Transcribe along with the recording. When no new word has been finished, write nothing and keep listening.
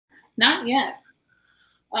Not yet.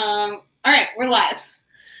 All right, we're live.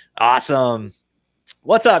 Awesome.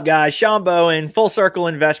 What's up, guys? Shawn Bowen, Full Circle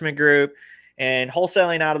Investment Group, and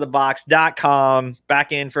wholesalingoutofthebox.com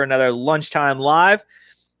back in for another lunchtime live.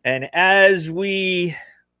 And as we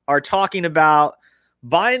are talking about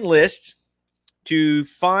buying lists to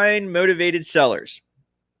find motivated sellers,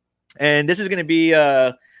 and this is going to be,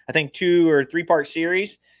 I think, 2 or 3 part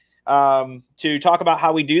series to talk about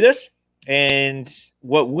how we do this and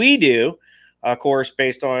what we do, of course,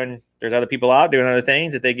 based on there's other people out doing other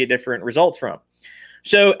things that they get different results from.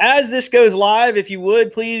 So as this goes live, if you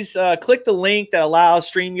would, please click the link that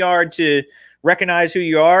allows StreamYard to recognize who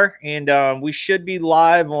you are. And we should be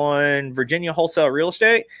live on Virginia Wholesale Real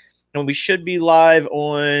Estate, and we should be live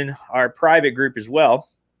on our private group as well.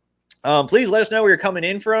 Please let us know where you're coming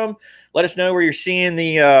in from. Let us know where you're seeing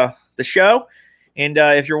the show. And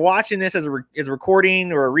if you're watching this as a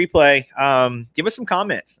recording or a replay, give us some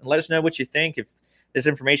comments and let us know what you think, if this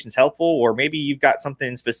information is helpful, or maybe you've got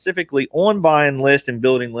something specifically on buying list and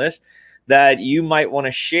building list that you might want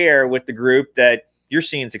to share with the group that you're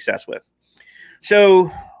seeing success with.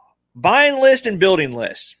 So buying list and building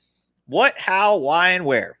list, what, how, why, and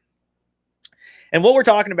where. And what we're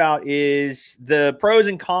talking about is the pros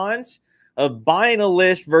and cons of buying a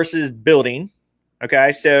list versus building.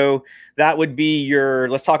 Okay, so that would be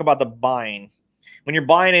let's talk about the buying. When you're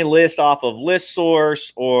buying a list off of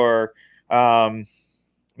ListSource or, man,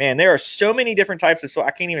 there are so many different types of, so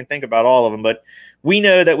I can't even think about all of them, but we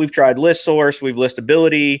know that we've tried ListSource, we've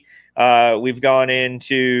Listability, we've gone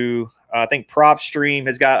into, I think PropStream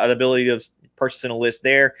has got an ability of purchasing a list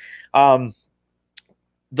there. The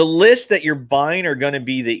lists that you're buying are going to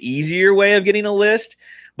be the easier way of getting a list.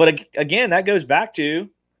 But again, that goes back to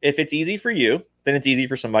if it's easy for you, then it's easy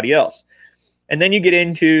for somebody else. And then you get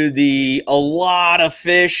into a lot of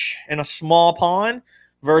fish in a small pond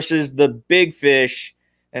versus the big fish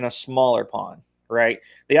in a smaller pond, right?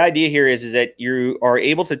 The idea here is that you are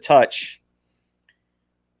able to touch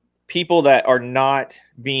people that are not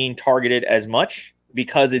being targeted as much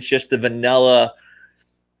because it's just the vanilla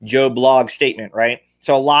Joe Blog statement, right?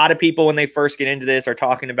 So a lot of people, when they first get into this, are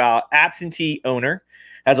talking about absentee owner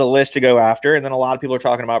as a list to go after. And then a lot of people are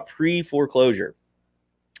talking about pre-foreclosure.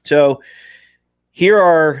 So here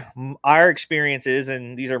are our experiences,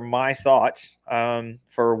 and these are my thoughts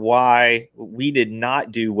for why we did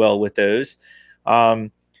not do well with those.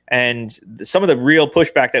 And some of the real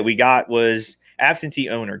pushback that we got was absentee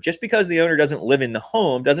owner. Just because the owner doesn't live in the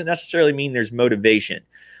home doesn't necessarily mean there's motivation.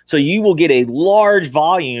 So you will get a large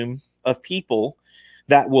volume of people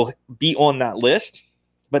that will be on that list,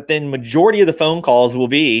 but then majority of the phone calls will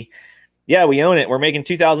be, yeah, we own it. We're making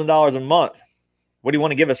 $2,000 a month. What do you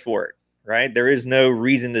want to give us for it? Right? There is no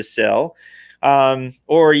reason to sell.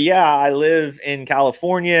 Or, yeah, I live in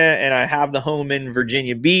California and I have the home in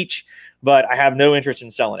Virginia Beach, but I have no interest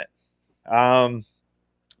in selling it.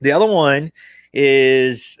 The other one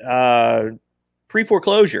is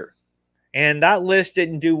pre-foreclosure. And that list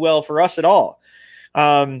didn't do well for us at all.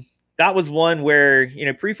 That was one where,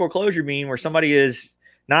 pre-foreclosure mean where somebody is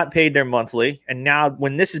not paid their monthly. And now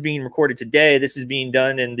when this is being recorded today, this is being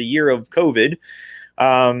done in the year of COVID.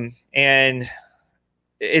 And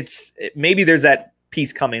maybe there's that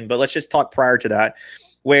piece coming, but let's just talk prior to that,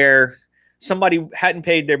 where somebody hadn't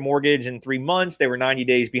paid their mortgage in 3 months. They were 90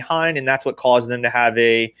 days behind. And that's what caused them to have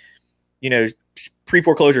a,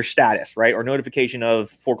 pre-foreclosure status, right? Or notification of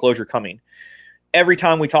foreclosure coming. Every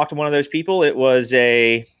time we talked to one of those people, it was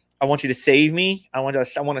I want you to save me. I want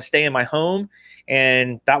to stay in my home.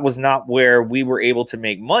 And that was not where we were able to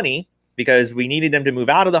make money, because we needed them to move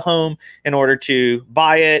out of the home in order to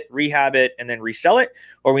buy it, rehab it, and then resell it.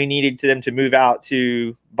 Or we needed them to move out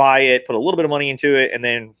to buy it, put a little bit of money into it, and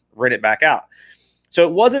then rent it back out. So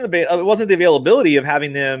it wasn't the availability of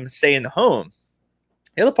having them stay in the home.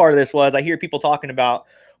 The other part of this was I hear people talking about,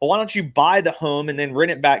 well, why don't you buy the home and then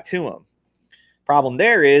rent it back to them? Problem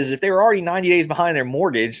there is if they were already 90 days behind their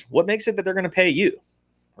mortgage, what makes it that they're going to pay you,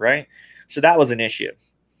 right? So that was an issue.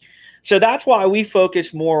 So that's why we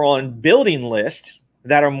focus more on building lists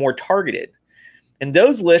that are more targeted. And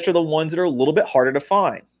those lists are the ones that are a little bit harder to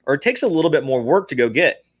find, or it takes a little bit more work to go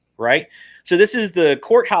get, right? So this is the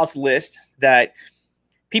courthouse list that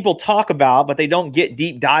people talk about, but they don't get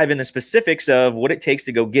deep dive in the specifics of what it takes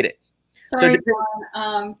to go get it. Sorry,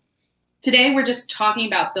 John, today we're just talking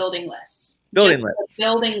about building lists. Building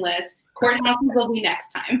lists. Courthouses will be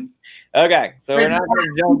next time. Okay, so we're not going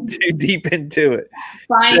to jump too deep into it.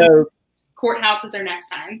 Courthouses are next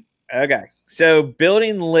time. Okay, so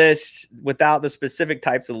building lists without the specific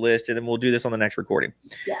types of lists, and then we'll do this on the next recording.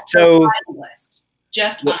 Yeah. So list,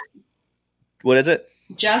 just fine. What is it?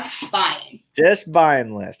 Just buying. Just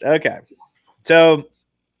buying list. Okay. So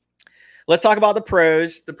let's talk about the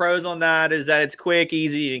pros. The pros on that is that it's quick,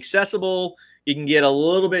 easy, and accessible. You can get a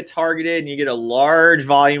little bit targeted and you get a large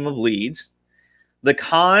volume of leads. The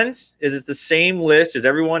cons is it's the same list as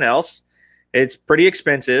everyone else. It's pretty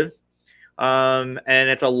expensive. And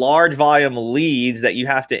it's a large volume of leads that you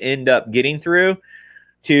have to end up getting through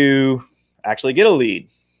to actually get a lead.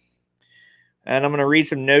 And I'm going to read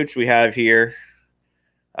some notes we have here.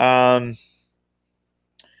 Buying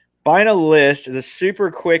a list is a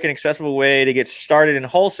super quick and accessible way to get started in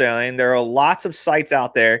wholesaling. There are lots of sites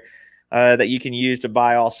out there that you can use to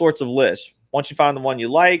buy all sorts of lists. Once you find the one you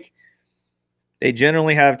like, they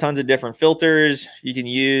generally have tons of different filters you can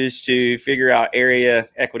use to figure out area,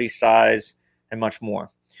 equity size, and much more.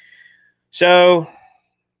 So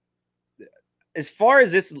as far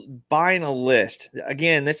as this buying a list,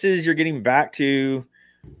 again, this is you're getting back to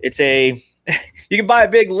it's a you can buy a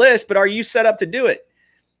big list, but are you set up to do it?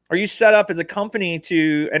 Are you set up as a company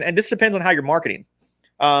to and this depends on how you're marketing.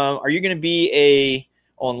 Are you going to be a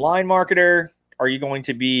online marketer? Are you going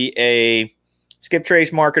to be a skip trace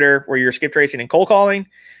marketer where you're skip tracing and cold calling?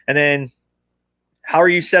 And then how are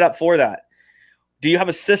you set up for that? Do you have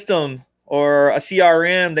a system or a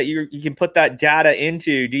CRM that you can put that data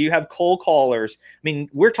into? Do you have cold callers? I mean,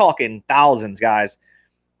 we're talking thousands, guys.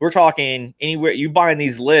 We're talking anywhere you buying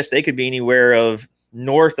these lists, they could be anywhere of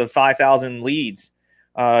north of 5,000 leads,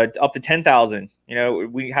 up to 10,000. You know,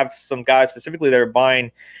 we have some guys specifically that are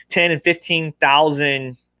buying 10 and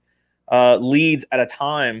 15,000 leads at a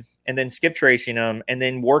time, and then skip tracing them and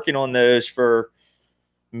then working on those for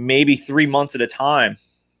maybe 3 months at a time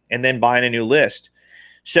and then buying a new list.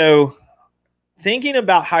 So thinking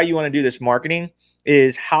about how you want to do this marketing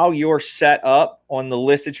is how you're set up on the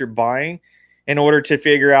list that you're buying in order to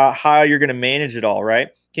figure out how you're going to manage it all, right?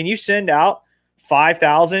 Can you send out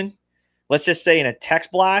 5,000, let's just say in a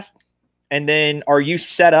text blast, and then are you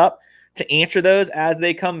set up to answer those as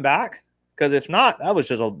they come back? Because if not, that was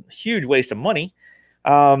just a huge waste of money.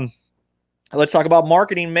 Let's talk about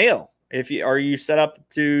marketing mail. Are you set up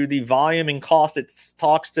to the volume and cost it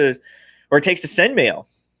takes to send mail,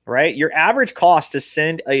 right? Your average cost to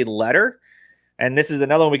send a letter, and this is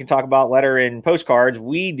another one we can talk about, letter and postcards.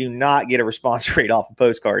 We do not get a response rate off of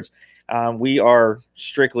postcards. We are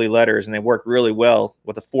strictly letters, and they work really well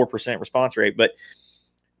with a 4% response rate. But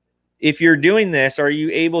if you're doing this, are you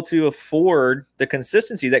able to afford the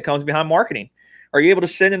consistency that comes behind marketing? Are you able to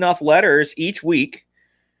send enough letters each week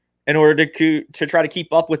in order to try to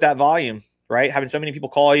keep up with that volume, right? Having so many people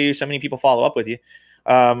call you, so many people follow up with you,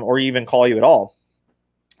 or even call you at all.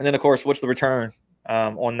 And then, of course, what's the return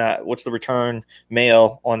on that? What's the return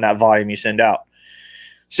mail on that volume you send out?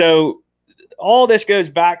 So all this goes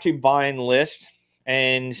back to buying list.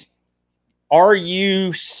 And are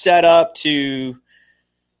you set up to,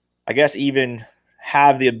 I guess, even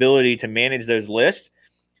have the ability to manage those lists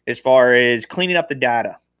as far as cleaning up the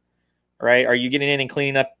data, right? Are you getting in and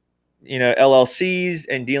cleaning up, LLCs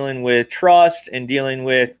and dealing with trust and dealing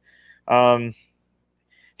with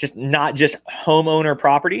just not just homeowner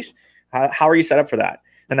properties? How are you set up for that?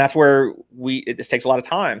 And that's where this takes a lot of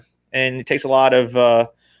time, and it takes a lot of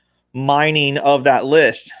mining of that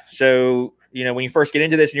list. So, when you first get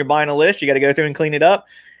into this and you're buying a list, you got to go through and clean it up.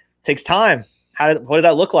 It takes time. What does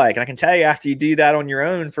that look like? And I can tell you, after you do that on your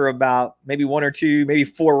own for about maybe 1 or 2, maybe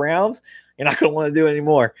 4 rounds, you're not going to want to do it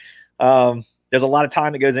anymore. There's a lot of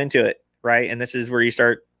time that goes into it, right? And this is where you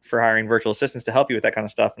start for hiring virtual assistants to help you with that kind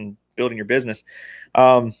of stuff and building your business.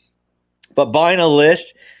 But buying a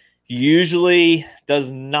list usually does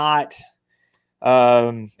not,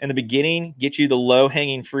 in the beginning, get you the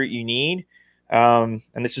low-hanging fruit you need. And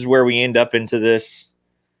this is where we end up into this,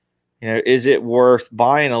 is it worth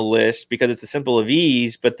buying a list because it's a symbol of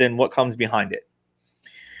ease, but then what comes behind it?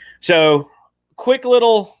 So quick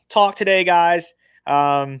little talk today, guys.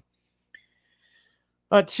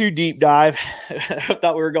 Not too deep dive. I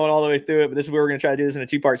thought we were going all the way through it, but this is where we're going to try to do this in a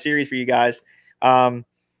 2-part series for you guys. But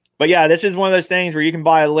yeah, this is one of those things where you can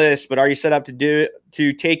buy a list, but are you set up to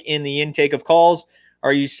take in the intake of calls?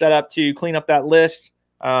 Are you set up to clean up that list?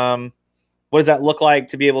 What does that look like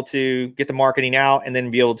to be able to get the marketing out and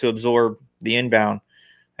then be able to absorb the inbound?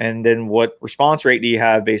 And then what response rate do you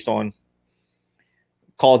have based on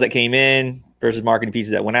calls that came in versus marketing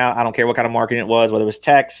pieces that went out? I don't care what kind of marketing it was, whether it was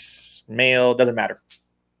text, mail, doesn't matter.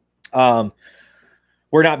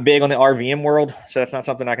 We're not big on the RVM world, so that's not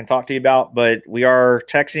something I can talk to you about, but we are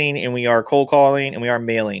texting and we are cold calling and we are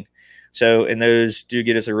mailing. So, and those do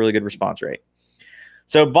get us a really good response rate.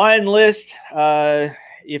 So buying list,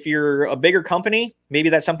 if you're a bigger company, maybe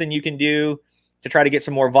that's something you can do to try to get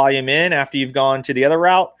some more volume in after you've gone to the other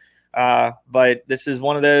route. But this is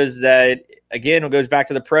one of those that, again, it goes back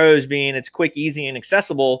to the pros being it's quick, easy, and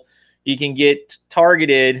accessible. You can get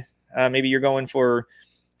targeted. Maybe you're going for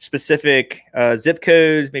specific zip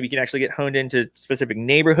codes. Maybe you can actually get honed into specific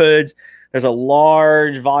neighborhoods. There's a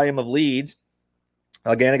large volume of leads.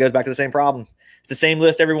 Again, it goes back to the same problem. It's the same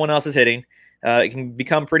list everyone else is hitting. It can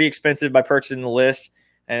become pretty expensive by purchasing the list.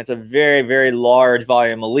 And it's a very, very large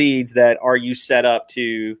volume of leads that are you set up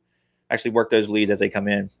to actually work those leads as they come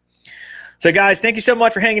in. So, guys, thank you so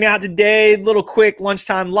much for hanging out today. Little quick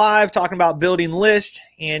lunchtime live talking about building list.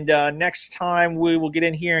 And next time we will get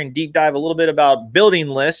in here and deep dive a little bit about building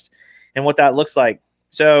list and what that looks like.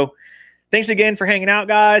 So thanks again for hanging out,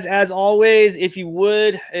 guys. As always, if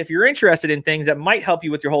you're interested in things that might help you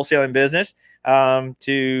with your wholesaling business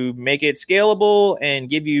to make it scalable and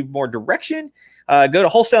give you more direction, go to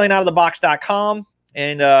wholesalingoutofthebox.com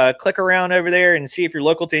and click around over there and see if you're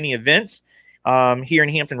local to any events here in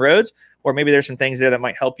Hampton Roads. Or maybe there's some things there that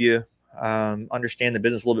might help you understand the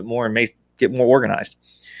business a little bit more and may get more organized.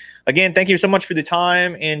 Again, thank you so much for the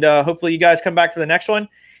time, and hopefully you guys come back for the next one.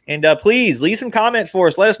 And please leave some comments for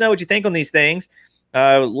us. Let us know what you think on these things.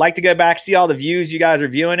 Like to go back, see all the views you guys are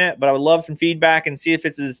viewing it, but I would love some feedback and see if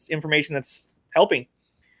it's information that's helping.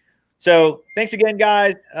 So thanks again,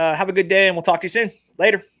 guys. Have a good day, and we'll talk to you soon.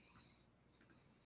 Later.